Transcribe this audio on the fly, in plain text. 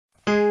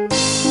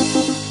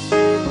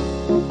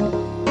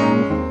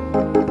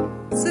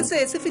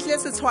se fihlile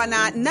se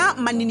tshwana na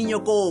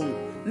manininyokong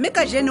mme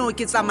ka jeno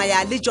ke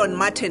tsamaya le John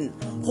Martin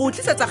go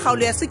tlisetsa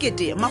kgaolo ya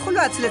sekete magolo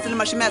a tsheletse le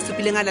mashome a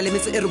supilengana le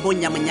metso e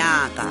rebong ya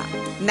Monyaka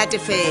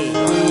natefe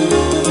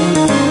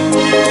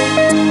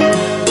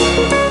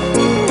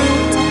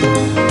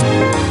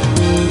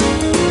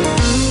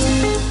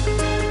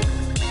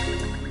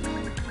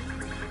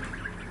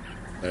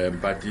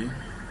Mpati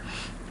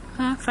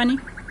Fanny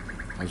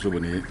a so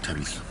bone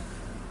Thabiso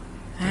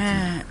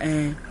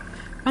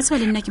ba tswa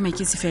le nna ke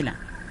makisi fela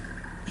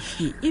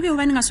ebe o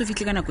bane nga so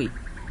fihle kana kwe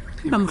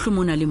ba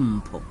mohlomona le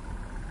mpho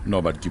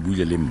no but ke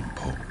buile le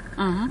mpho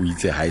o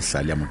itse ha e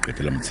sale ya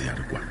moqetela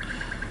motshehare kwa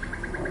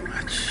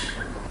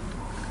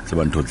se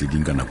ba ntotse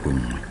ding kana kwa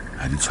nngwe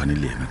ha di tshwane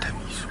le ena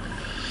Thabiso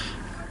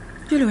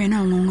le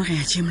wena o ngongwe re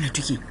ya tshemela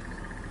tuki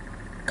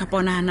ka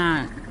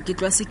ponana ke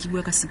tloa se ke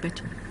bua ka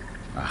sipete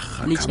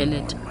le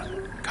chelete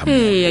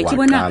ke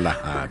bona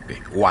hape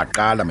wa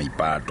qala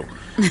maipato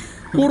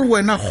gore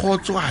wena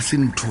khotso a se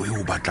ntho e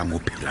o batlang go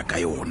phela ka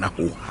yona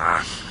ho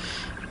ha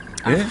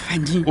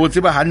o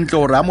tseba hantle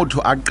gore a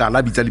motho a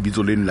qala bitsa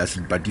lebitso leno la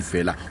sipati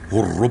fela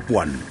ho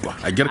ropwa ntwa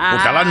a gere o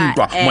qala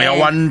ntwa moya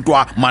wa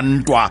ntwa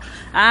mantwa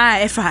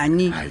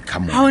Fanny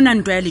ha ona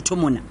ntwa ya letho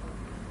mona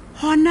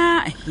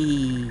hona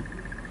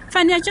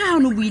Fanny a ja ha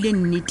no buile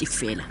nnete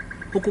fela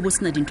ho go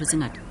bosina dintho tse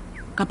ngata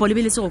ka po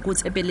lebeletse go go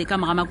tshepele ka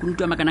maga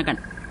makunutu a makana kana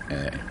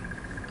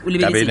o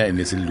lebeletse tabena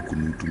ene se le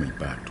kunutu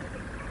maipato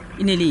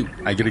inele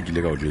a gere ke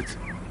le ka o jetse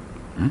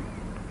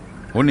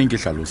ho neng ke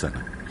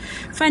hlalosana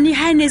Fanny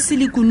ha ene se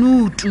le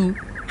kunutu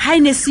ha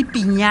ene se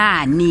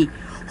pinyane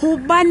ho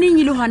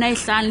baneng ile hona e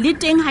hlang le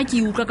teng ha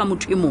ke utlwa ka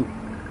motho e mong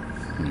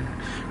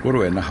gore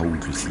wena ha o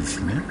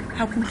utlwisisi ne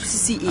ha ku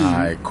utlwisisi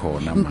ai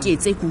khona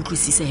nketse ku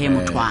utlwisise he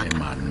motho wa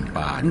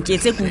ka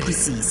nketse ku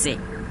utlwisise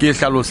ke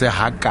hlalose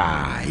ha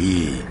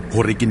kae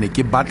gore ke ne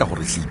ke batla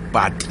gore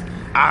Sipati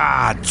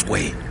a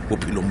tswe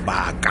bophelong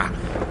baka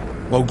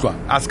wa utlwa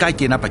a ska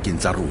kena pakeng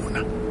tsa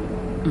rona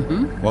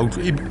wa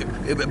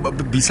utlwa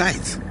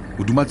besides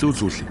o dumatse o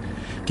tsohle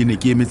ke ne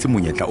ke emetse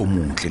monyetla o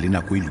montle le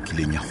nako e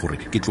lokileng ya gore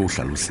ke tlo o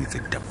hlalosetse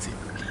ditabtse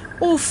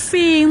o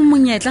feng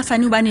monyetla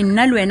Fanny bane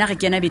nna le wena re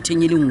kena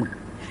betheng le nngwe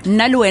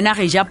nna le wena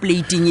re ja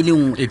plating le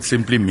nngwe it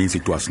simply means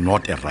it was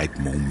not a right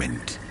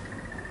moment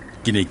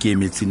ke ne ke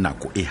emetse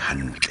nako e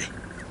hantle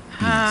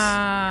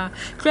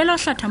tloela o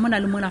hlatha mona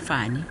le mona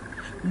Fanny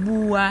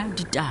bua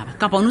ditaba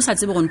ka bona o sa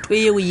tsebe go ntho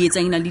e o e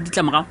etsang ina le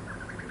ditlamorao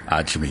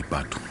a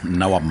tshimeipato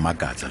nna wa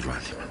mmakatsa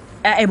jwale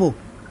ebo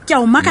ke a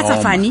o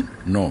makatsa Fanny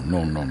no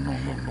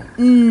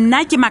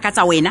nna ke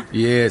makatsa wena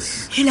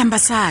yes hela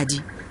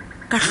mbasadi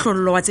ka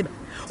hlollo wa tseba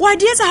wa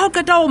dietsa ha o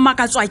keta o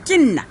makatswa ke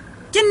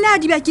nna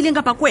di ba kileng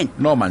ka pa kwena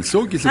no man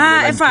so ke se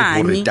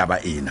bolela gore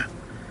taba ena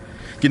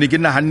ke ne ke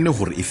nahanne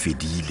gore e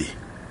fedile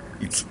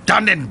it's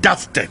done and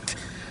dusted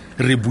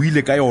re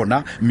buile ka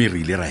yona mme re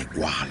ile ra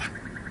ikwala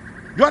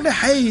jwale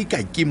ha e ka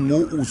ke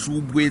mo o se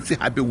buetse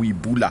hape o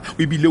ibula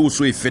o bile o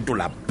so e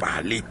fetola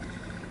pale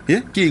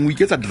ke eng o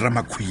iketsa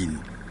drama queen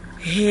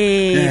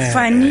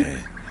Fanny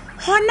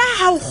hona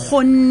ha o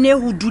khonne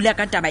ho dula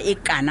ka taba e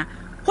kana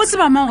ho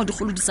tseba mang go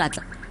digolo di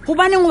satla go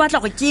baneng o batla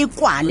go ke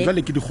kwale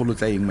jwale ke digolo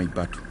tsa eng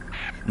maipato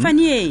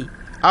Fanny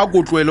a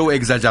go tloele o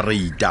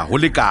exaggerate ho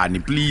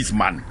lekane please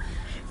man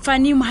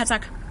Fanny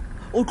mohatsaka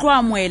o tlo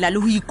amoela le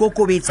ho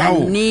ikokobetsa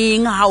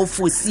neng ha o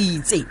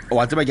fositse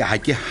wa tseba ke ha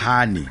ke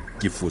hane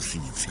ke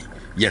fositse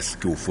yes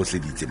ke o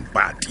foseditse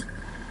mpati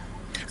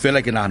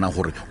fela ke nahana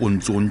gore o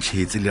ntse o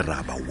ntshetse le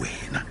raba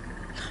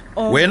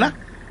wena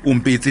o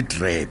mpetse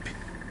trap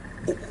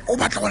o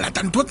batla go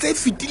lata ntho tse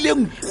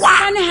fitileng kwa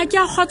Fanny ha ke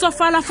a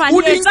kgotsofala Fanny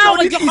etsa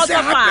gore ke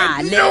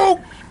kgotsofale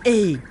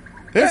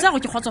etsa gore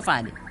ke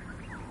kgotsofale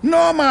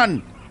no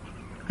man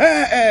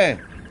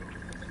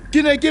ke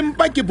ne ke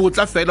mpa ke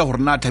botsa fela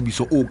gore na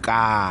Thabiso o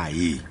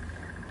kae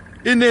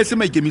ene se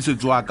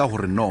maikemisetso a ka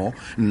gore no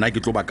nna ke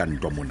tlo ba ka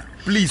ntwa mona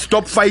please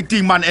stop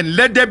fighting man and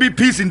let there be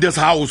peace in this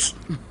house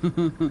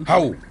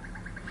how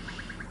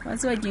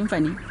what's working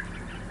Fanny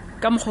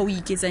ka mokgwa o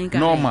iketsang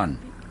ka no man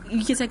o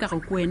iketsa ka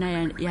go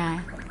kwena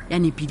ya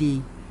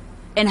nepileng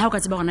and ha o ka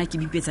tseba gona ke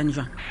bipetsane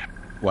jwang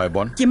wa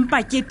bona ke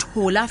mpa ke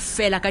thola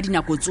fela ka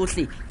dinako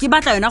tsohle ke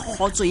batla yona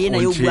khotso yena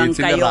yo buang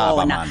ka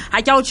yona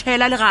ha ke a o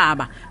tshela le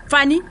gaba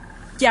Fanny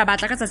ke a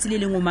batla ka tsatsi le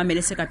leng o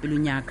mamele se ka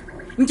pelong yaka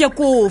nke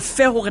ko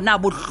fe gore na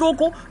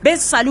bohloko be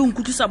sale o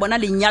nkutlisa bona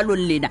lenyalo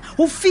lena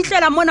ho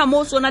fihlela mona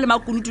mo sona le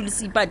makunutu le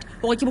Sipati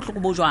gore ke bohloko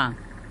bo jwang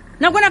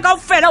na gona ka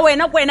fela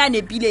wena kwena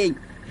nepileng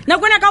na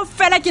gona ka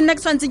fela ke nna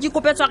ke swantse ke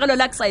kopetswa gelo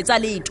la tsa etsa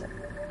letho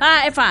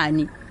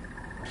Fanny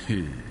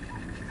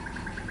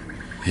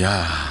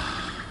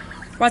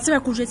wa tseba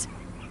go jetse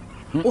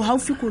o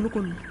haufi ko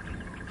lokolo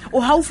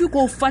o haufi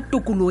ko fa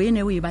tokolo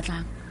ene o e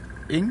batlang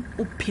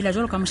o phela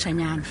jalo ka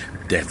moshanyana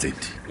that's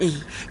it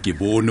ke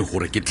bone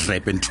gore ke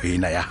trap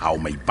ntwena ya hao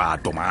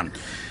maipato man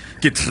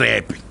ke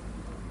trap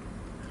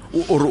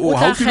o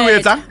haufi lo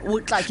etsa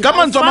ka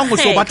mantswe mang o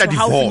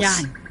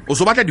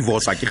so batla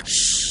divorce a ke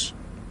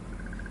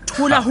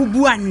thola ho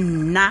bua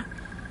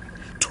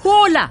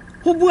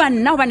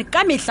nna hobane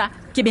ka mehla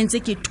ke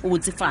bentse ke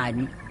thotse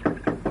Fanny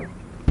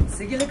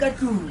se ke le ka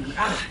tlung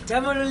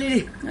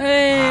Tamololedi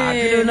Eh,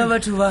 ke lona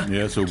batho ba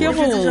Yes, o ke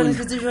bona. go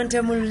tletse jwang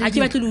Tamololedi a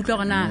ke batle le utlwa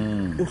gona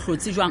o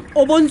hlotse jwang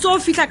o bontse o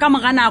fihla ka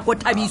mora nako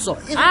Thabiso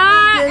e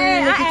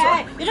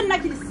re nna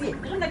ke le sie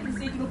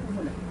ke lo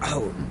phomola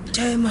ao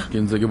Tema ke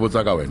ntse ke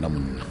botsa ka wena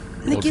monna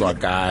Ne o ke- tswa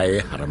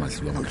kae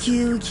Haramasiwa monna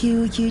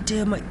okay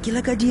Tema ke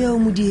la ka diao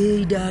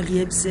modihei da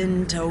rehab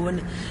center one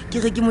ke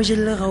re ke mo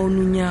jelle ga o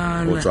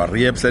ononyana tswa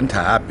rehab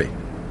center hape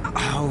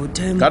ao ka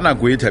Tema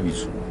nako e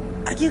Thabiso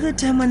a ke re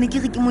Tema ne ke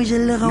re ke mo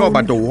jelle ga no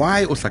but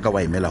why o saka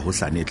wa emela ho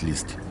sane at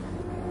least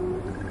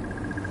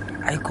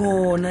ai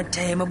kona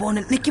Tema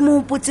bona ne ke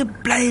mo potse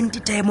blind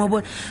Tema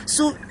bona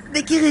so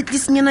be ke re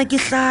tlisnyana ke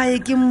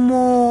hlae ke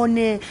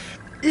mmone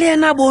le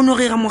yena bono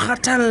re ga mo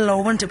kgathalla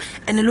o bontshe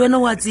ene le wena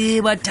wa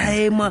tseba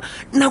Tema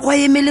nako a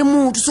emele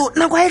motho so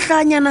nako a e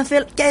hlanyana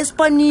fela ke a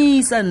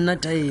ispanisa nna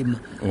Tema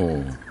oh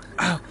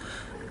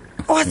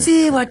wa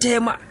tseba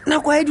Tema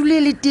nako a e dule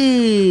le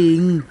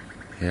teng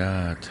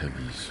ya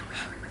Thabiso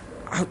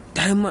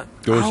Tema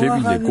ke o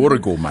shebile ko re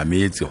ko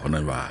mametse hona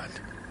jwale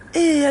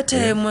ya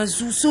Tema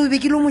so be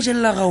ke lo mo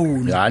jella ga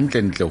ona ya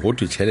ntle ho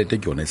thwe tšhelete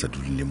ke yona e sa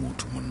duleng le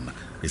motho monna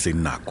e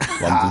seng nako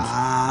wa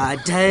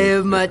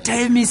mputsa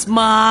time is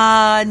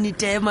money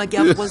Tema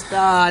ke a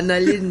postana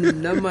le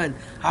nna man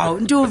hao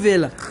nto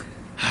vela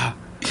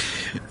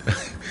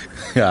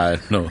yeah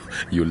no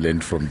you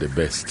learned from the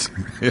best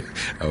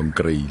I'm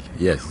crazy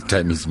yes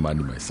time is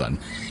money my son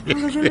ga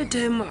jole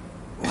Tema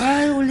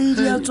why o le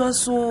di a tswa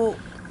so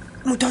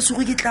motho a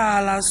sore ke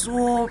tlala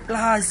so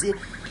plus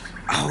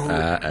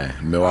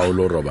me wa o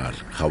lo robala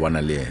ga wana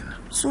le yena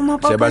so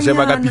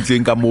sheba ka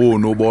pitseng ka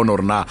mono o bona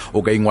gore na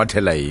o ka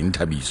ingwathela eng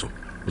Thabiso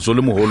o so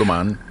le mogolo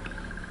man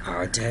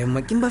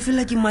Tema ke mba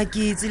fela ke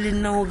maketse le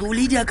nna gore o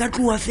le di a ka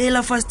tloa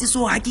fela fast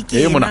so ha ke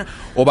e mona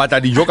kena o batla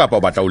dijo kapa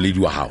o batla o ledi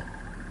wa hao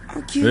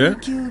okay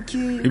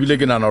ebile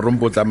ke nana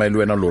rompo tsamaye le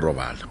wena lo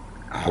robala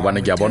gobane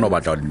ke a bona o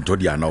batla ntho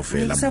di ana o ne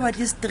fela ke sa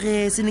batle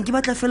stress ne ke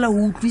batla fela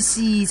ho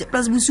utlwisisa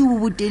plus bosiu bo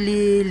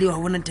botelele wa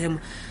bona Tema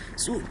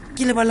so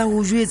ke lebala ho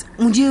jwetsa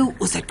modie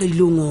o sa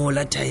qedile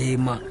ngola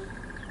Tema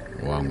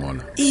wa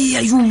ngola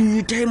iya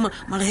Tema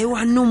mara he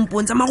wa nno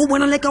mpontsha mara o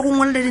bona le ka go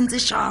ngola le ntse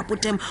sharp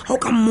Tema ha o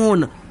ka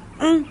mmona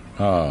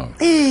ha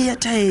iya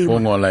Tema o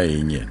ngola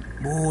eng yena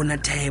bona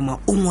Tema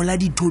o ngola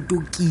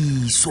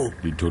dithotokiso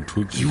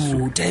dithothokiso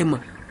yo Tema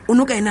o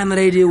no ka ena na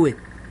redewe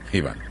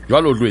heba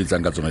jwale o tlo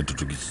etsang ka tsona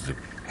dithothokiso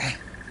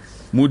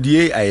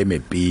modie a eme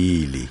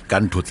pele ka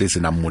ntho tse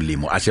senang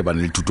molemo a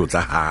shebane le thuto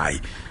tsa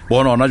hae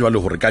bona ona jwale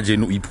hore ka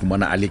jeno o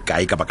iphumana a le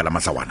kae ka baka la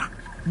masawana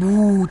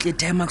butle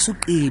Tema ke so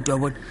qetwa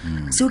bona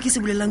seo ke se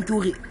bolelang ke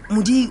hore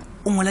modi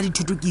o ngola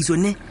dithotokiso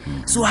ne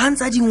so ha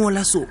ntsa di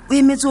ngola so o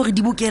emetse hore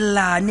di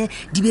bokellane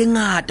di be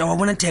ngata wa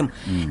bona Tema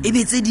e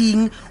be tse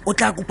ding o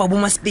tla kopa bo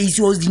ma space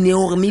o di ne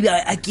hore maybe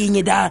a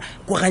kenye da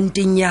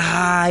koranteng ya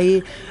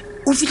hae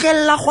o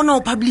fihlella gona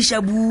o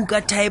publisha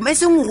buka Tema e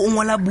seng hore o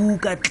ngola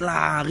buka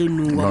klare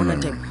no wa bona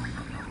Tema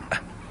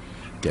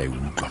ke a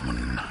utlwa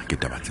monna ke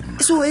tabatse monna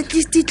so at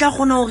least e tla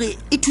gona hore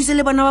e thuse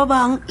le bana ba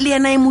bang le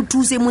yena e mo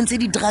thuse mo ntse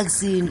di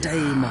drugs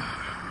Tema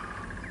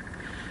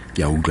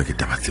ke a utlwa ke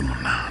tabatse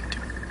monate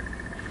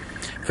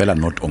fela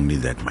not only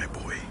that my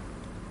boy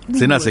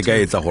sena se ka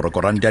etsa gore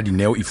koranta ya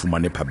dineo e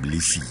fumane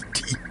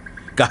publicity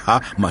ka ha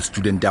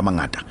ma-student a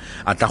mangata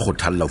a tla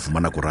kgothalla ho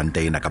fumana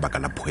koranta ena ka baka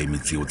la poeme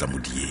tseo tsa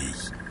modiei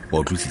wa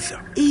utlwisisa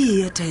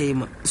iya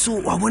Tema so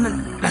wa bona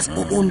that's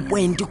on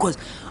point because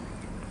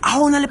ha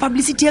ona le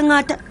publicity e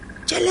ngata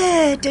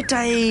tšhelete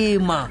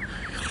Tema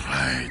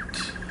right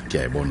ke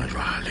a e bona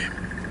jwale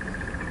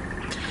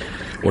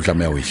o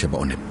tlameya o e sheba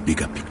on a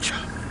bigger picture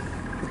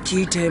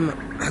ke Tema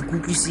a ke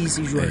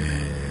utlwisise jwale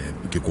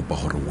ke kopa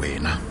gore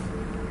wena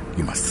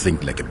you must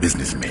think like a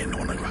businessman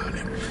ona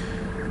jwale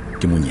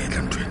ke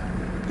monyetla nthwena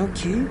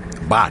okay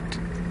but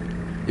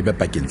e be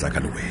pakeng tsa ka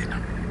le wena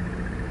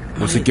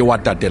o se ke wa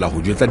tatela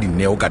ho jwetsa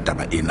dineo ka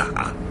taba ena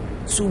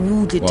so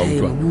butle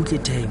Wa utlwa?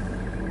 Tema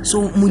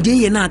so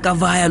modie yena a ka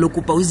vaya lo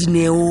kopa o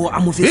zineo a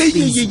mo fe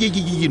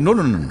space no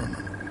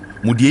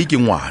modiei ke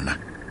ngwana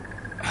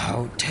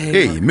how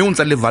Tema mme o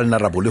ntsa le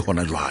vulnerable le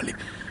hona jwale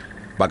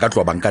ba ka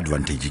tloa banka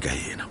advantage ka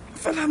yena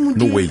fela no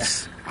modie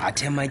ways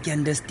Tema ke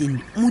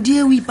understand modie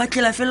o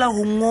ipatlela fela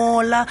ho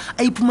ngola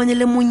a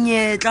iphumanele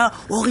monyetla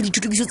hore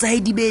dithutokiso tsa hae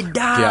di be Ke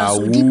a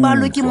daso di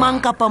balwe ke utlwa. mang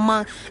kapa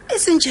mang e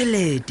seng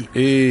tšhelete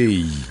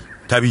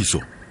Thabiso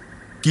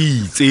ke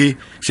itse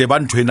sheba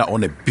ntho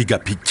on a bigger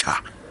picture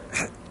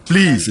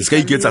please se ka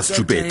iketsa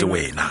stupid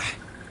wena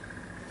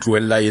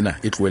tloella ena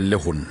e tloelle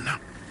ho nna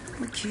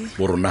okay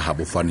bo rona ha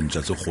bo fane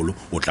ntja tse kgolo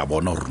o tla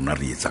bona hore rona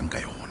re etsang ka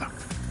yona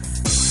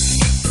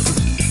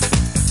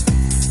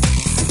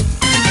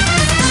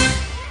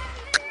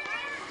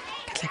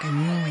ka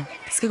nnyone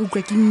ke se ka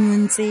utlwa ke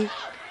nyontse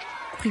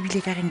go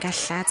ebile ka reng ka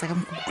hlatsa ka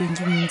mokutlweng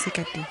ke nyontse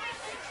ka teng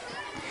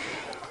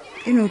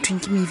eno thweng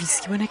ke Mavis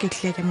ke bona ka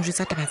tlile ka mo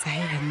jwetsa taba tsa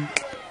hae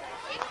hantle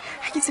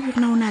ha ke tsebe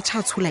rona o ne a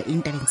tjha tshola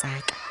eng tabeng tsa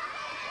ka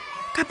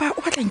kapa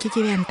o batlang ke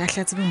be ya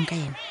ntahla tsebeng ka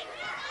yena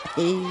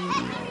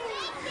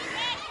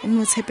o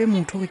no tshepe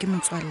motho gore ke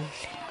motswalle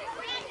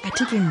a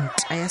the ke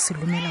nta ya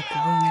selomela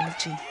kobong ya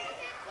letšeng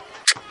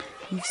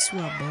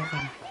isiwa boga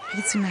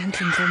ke tsena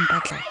hantle ntlo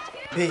mpatla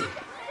Hey,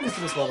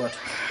 Mistress Babat.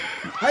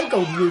 Hai ka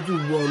o dilo o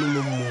bua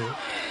le mo.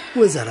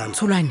 O etsalang?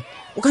 Tsholwane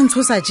o ka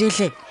ntshosa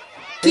jehle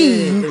ke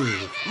eng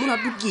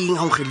Molato ke eng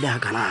ha o kgelle ha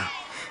kana?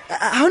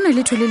 ha ona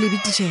letho le lebe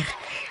titjhere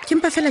ke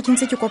mpa fela ke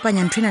ntse ke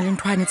kopanya ntho ena le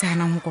nthwane tse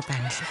hanang ho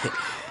kopana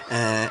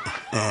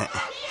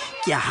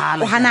Ke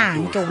hana. o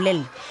hanang ke o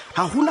bolella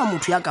Ha hona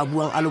motho ya ka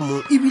buang a le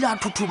mong ebile a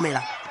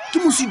thothomela. Ke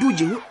mosito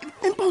je.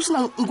 Empa o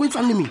sena nko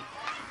etswang le me.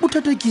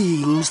 Bothata ke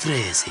eng,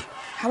 Mistress?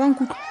 ha wa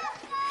nkutlo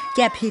ke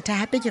a pheta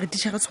hape ke re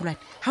titjhere Tsholwane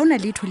ha ona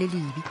letho le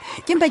lebe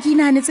ke mpa ke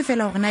inahanetse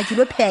fela hore na ke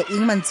lo pheha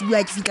eng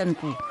mantsibuwa ke fitla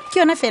ntlong ke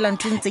yona fela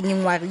ntho e ntseng e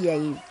ngwaria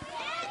eo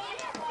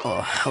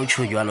Oh, ha o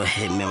tsho jwalo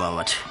he mme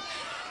Babat.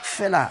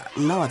 Fela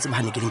nna wa tseba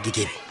hane ke reng ke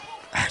kebe.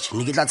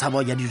 Ne ke tla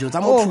tshaba ya dijo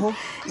tsa motho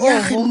ya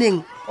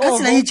kgenneng ka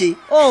tsela e tje.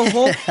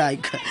 Hai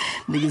ka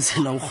ne ke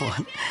sena o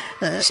khona.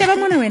 sheba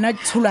mona wena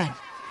Tsholwane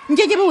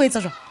nke ke be o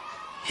etsa jwa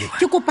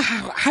ke kopa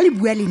ha le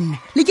bua le nna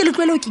le ke le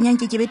tlwele o kenyang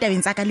ke be tabeng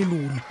tsa ka le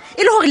lona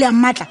e le hore le a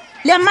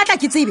mmatla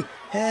ke tsebe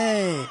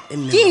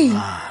Mme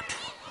batho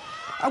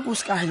a go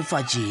ska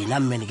helfa jena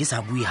mme ke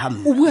sa bue ha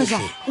mme o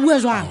bua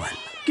jwang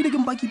ke le ke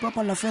mpa ke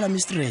ipapalla fela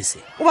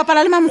Mistress o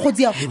bapala le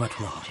mamokgotsi ya he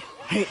batho ba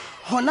hore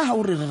hona ha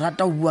o re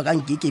rata o bua ka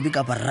nkekebe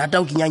kapa rata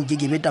o kenyang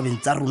nkekebe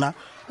tabeng tsa rona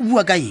o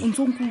bua ka eng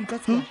ntse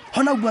nkutlwa Tsholwane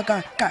hona o bua ka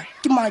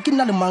ke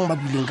nna le mang ba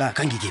buileng ka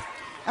nkekebe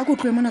a go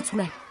tloe mona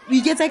Tsholwane o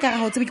iketsa ka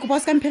ga o tsebe ke kopa o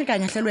ska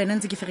mpherekanya hle le wena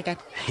ntse ke ferekane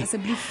a se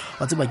believe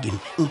wa tseba ke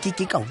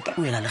nkeke ka o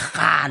tloela le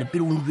gale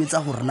pele o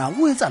nbuetsa gore na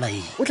o etsala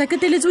eng o tla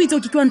keteletse o itse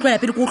o ke wa ntlo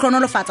ya pele ke o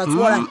hlonolofatsa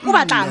Tsholwane o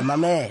batlang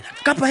mamela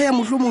kapa he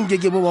mohlomong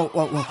nkekebe wa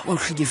o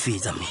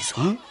hlekefetsa meso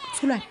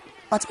Tsholwane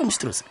wa tseba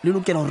Mistress le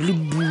lokela gore le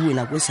bue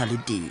nako e sa le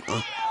teng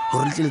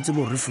gore le tleletse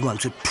bo re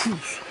fungwantshe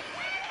thuso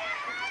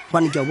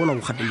bane ke a bona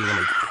go gatelela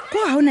maikutlo ko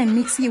ha ona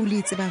mix ye o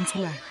le tsebang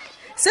Tsholwane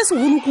se se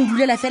holo go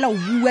dulela fela o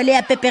bua le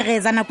ya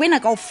pepereza nako ena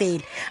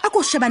kaofela a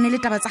ko shebane le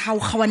taba tsa hao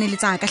kgawane le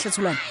tsa ka hle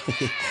Tsholwane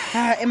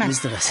ema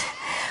Mistress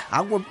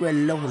a go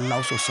tlwelle go nna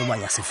o so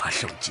sobanya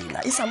sefahle o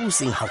tjena e sa bo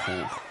seng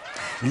haholo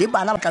le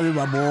bana ba tla be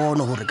ba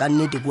bona gore ka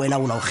nnete ko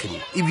wena o na o kgenne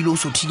ebile o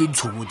so thile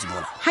ditshobotsi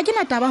mona ha ke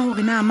na taba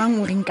hore na mang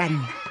o reng ka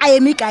nna a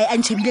eme kae a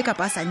ntshebile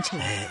kapa a sa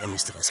ntshebe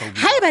Mistress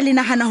ha e ba le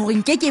nahana hore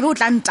nkekebe o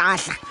tla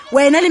ntahla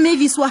wena le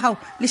Mavis wa hao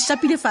le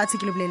shapile fatshe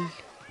ke le bolelle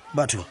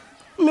batho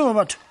mme ba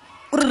batho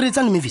o re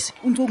retsa le Mavis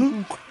o ntse o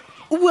nkutlwa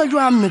o bua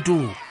jwa mmeto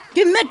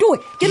ke mmetoe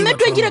ke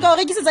le ka o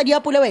rekisetsa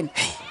diapole wena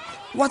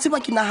wa tseba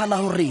ke nahana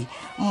hore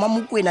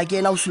Mmamokwena ke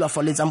ena o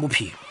sulafaletsang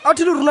bophelo a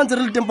thile rona ntse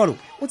re le tempalo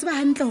o tseba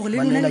hantle hore le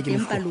lona le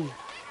teng palong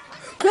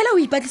tloela o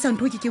ipatlisa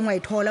ntho ke keng wa e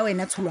thola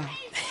wena Tsholwane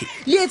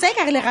le etsa e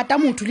ka re le rata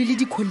motho le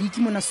di-colleague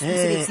mona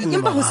sebetsing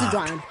empa ho se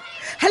jwalo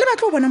ha le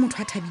batla ho bona motho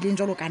a thabileng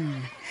jwalo ka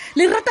nna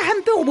le rata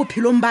hampe go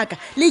bophelong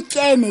baka le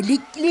kene le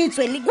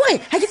tswe le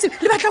gore ha ke tsebe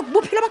le batla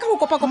bophelo ba ka go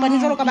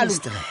kopakopane jwalo ka balong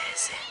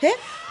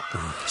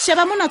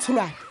sheba mona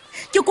Tsholwane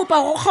ke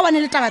kopa go kgawane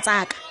le taba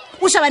tsaka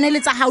o shebane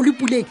le tsa hao le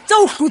puleng tse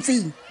o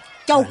hlotseng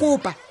ke a o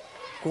kopa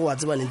ko wa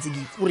tseba ntse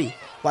ke ore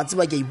wa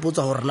tseba ke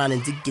ipotsa hore na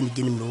ntse ke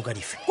mme o ka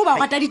dife go ba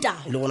rata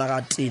ditaba le gona ka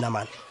tena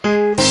man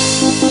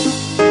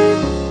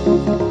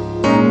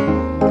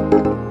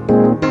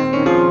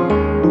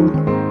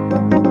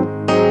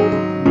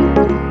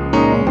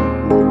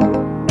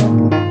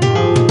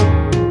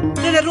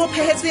re o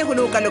phehetse go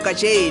le o ka loka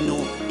jeno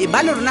e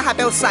ba le rona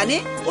gape o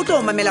sane o tlo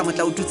o mamela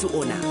motla o tutsi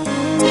ona